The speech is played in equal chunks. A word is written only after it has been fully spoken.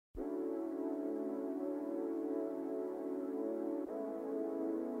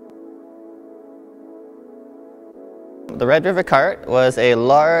the Red River cart was a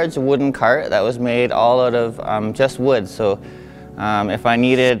large wooden cart that was made all out of just wood. So if I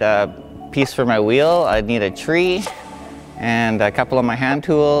needed a piece for my wheel, I'd need a tree and a couple of my hand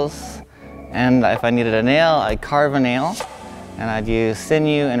tools. And if I needed a nail, I'd carve a nail, and I'd use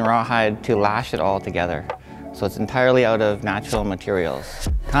sinew and rawhide to lash it all together. So it's entirely out of natural materials.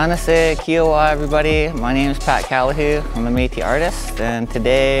 Kanase, Kiowa everybody, my name is Calihou. I'm a Métis artist, and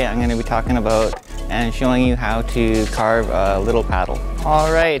today I'm going to be talking about and showing you how to carve a little paddle.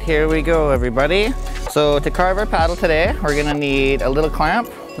 All right, here we go everybody. So to carve our paddle today, we're going to need a little clamp.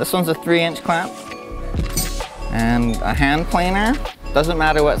 This one's a 3-inch clamp, and a hand planer. Doesn't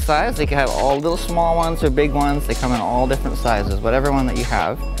matter what size, you can have all little small ones or big ones. They come in all different sizes, whatever one that you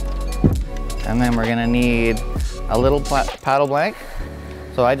have. And then we're gonna need a little paddle blank.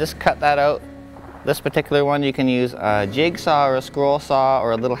 So I just cut that out. This particular one, you can use a jigsaw or a scroll saw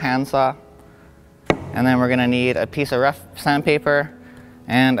or a little hand saw. And then we're gonna need a piece of rough sandpaper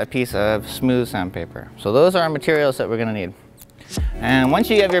and a piece of smooth sandpaper. So those are our materials that we're gonna need. And once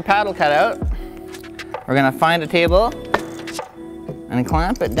you have your paddle cut out, we're gonna find a table and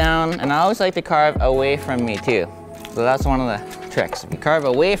clamp it down. And I always like to carve away from me too. So that's one of the tricks. If you carve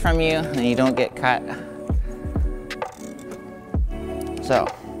away from you, then you don't get cut. So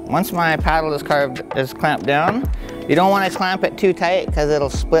once my paddle is clamped down, you don't want to clamp it too tight because it'll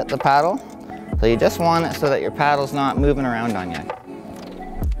split the paddle. So you just want it so that your paddle's not moving around on you.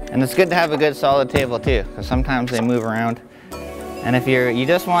 And it's good to have a good solid table too, because sometimes they move around. And if you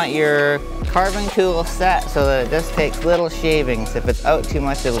just want your carving tool set so that it just takes little shavings. If it's out too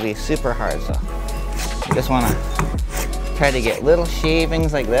much, it'll be super hard. So you just want to try to get little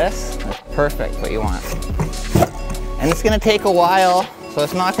shavings like this. That's perfect what you want. And it's going to take a while, so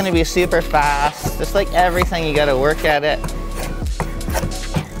it's not going to be super fast. Just like everything, you got to work at it.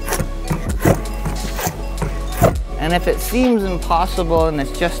 And if it seems impossible and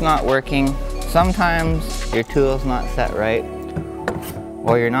it's just not working, sometimes your tool's not set right,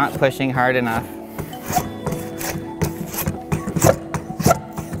 or you're not pushing hard enough.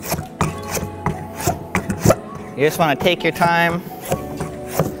 You just want to take your time,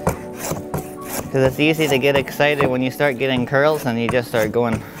 because it's easy to get excited when you start getting curls and you just start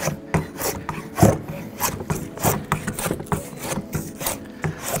going.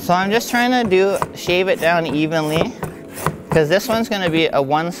 So I'm just trying to shave it down evenly, because this one's going to be a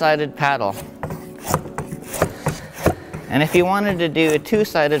one-sided paddle. And if you wanted to do a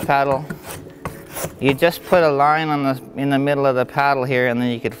two-sided paddle, you just put a line in the middle of the paddle here, and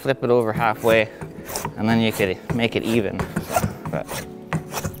then you could flip it over halfway, and then you could make it even.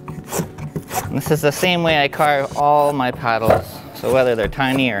 This is the same way I carve all my paddles, so whether they're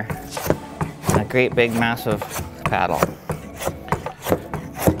tiny or a great big massive paddle.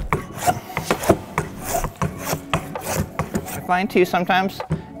 I find too sometimes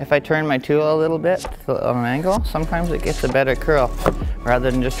if I turn my tool a little bit on an angle, sometimes it gets a better curl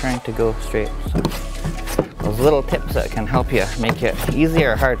rather than just trying to go straight. So those little tips that can help you make it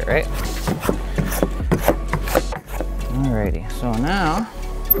easier or harder, right? Alrighty, so now,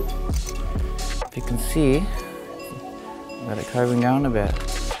 if you can see, I got it carving down a bit.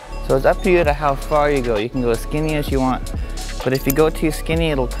 So it's up to you to how far you go. You can go as skinny as you want, but if you go too skinny,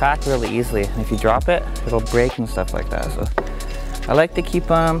 it'll crack really easily. And if you drop it, it'll break and stuff like that. So I like to keep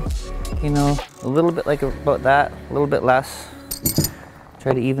them, you know, a little bit like about that, a little bit less.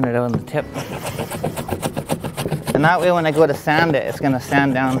 Try to even it out on the tip. And that way when I go to sand it, it's going to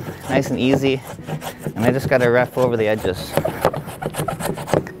sand down nice and easy. And I just got to rough over the edges.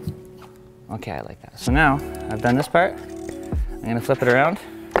 Okay, I like that. So now I've done this part. I'm going to flip it around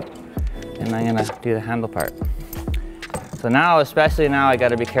and I'm going to do the handle part. So now, especially now, I got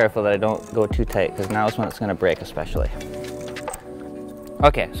to be careful that I don't go too tight, because now is when it's going to break especially.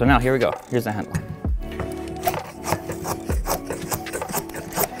 Okay, so now here we go. Here's the handle.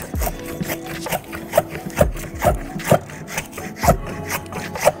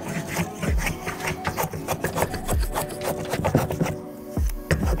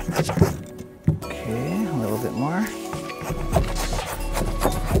 Okay, a little bit more.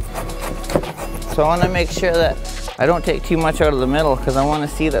 So I want to make sure that I don't take too much out of the middle, because I want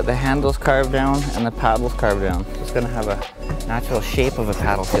to see that the handle's carved down and the paddle's carved down. It's going to have a natural shape of a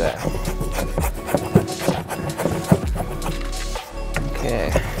paddle to it.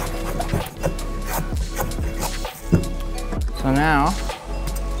 Okay. So now,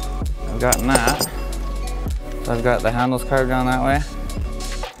 I've gotten that. So I've got the handles carved down that way.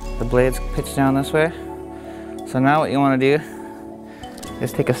 The blades pitched down this way. So now what you want to do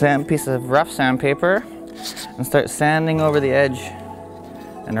is take a piece of rough sandpaper and start sanding over the edge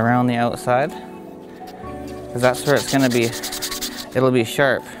and around the outside. because that's where it's gonna be, it'll be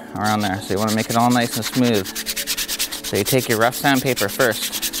sharp around there. So you wanna make it all nice and smooth. So you take your rough sandpaper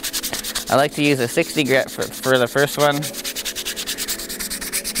first. I like to use a 60 grit for the first one,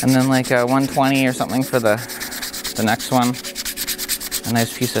 and then like a 120 or something for the next one. A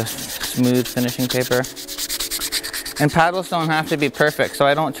nice piece of smooth finishing paper. And paddles don't have to be perfect, so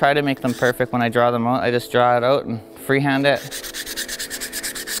I don't try to make them perfect when I draw them out. I just draw it out and freehand it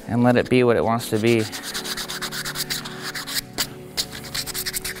and let it be what it wants to be.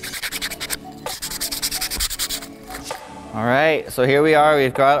 All right, so here we are.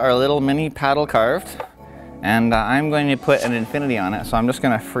 We've got our little mini paddle carved, and I'm going to put an infinity on it. So I'm just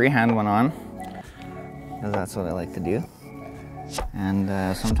going to freehand one on, because that's what I like to do. And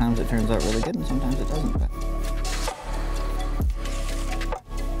sometimes it turns out really good, and sometimes it doesn't. But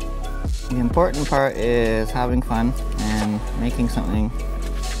the important part is having fun and making something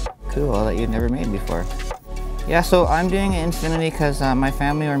cool that you've never made before. Yeah, so I'm doing an infinity because my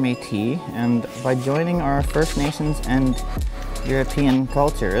family are Metis, and by joining our First Nations and European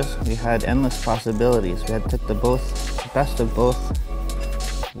cultures, we had endless possibilities. We had took the best of both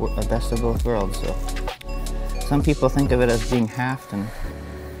worlds. So some people think of it as being halved, and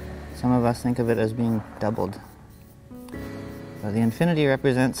some of us think of it as being doubled. But the infinity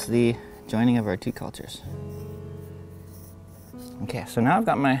represents the joining of our two cultures. Okay, so now I've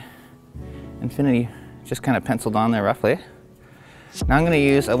got my infinity just kind of penciled on there roughly. Now I'm going to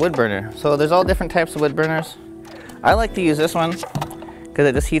use a wood burner. So there's all different types of wood burners. I like to use this one because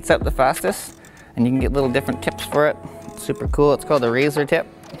it just heats up the fastest, and you can get little different tips for it. It's super cool. It's called a razor tip.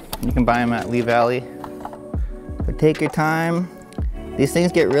 You can buy them at Lee Valley. But take your time. These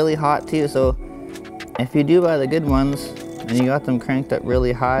things get really hot too, so if you do buy the good ones and you got them cranked up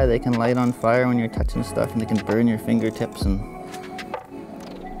really high, they can light on fire when you're touching stuff, and they can burn your fingertips. And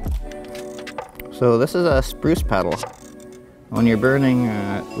so this is a spruce paddle. When you're burning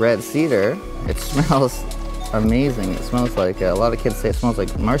red cedar, it smells amazing. It smells like, a lot of kids say it smells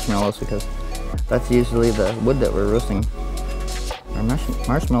like marshmallows, because that's usually the wood that we're roasting our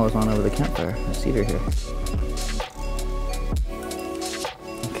marshmallows on over the campfire, the cedar here.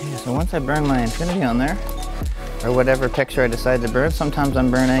 Okay, so once I burn my infinity on there, or whatever picture I decide to burn, sometimes I'm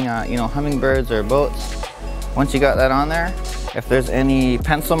burning, you know, hummingbirds or boats. Once you got that on there, if there's any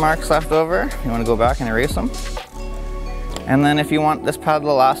pencil marks left over, you want to go back and erase them. And then if you want this paddle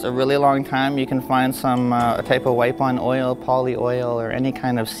to last a really long time, you can find some a type of wipe-on oil, poly oil, or any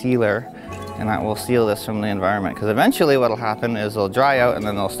kind of sealer, and that will seal this from the environment. Because eventually what will happen is it'll dry out, and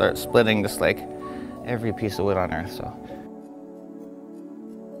then they'll start splitting just like every piece of wood on earth. So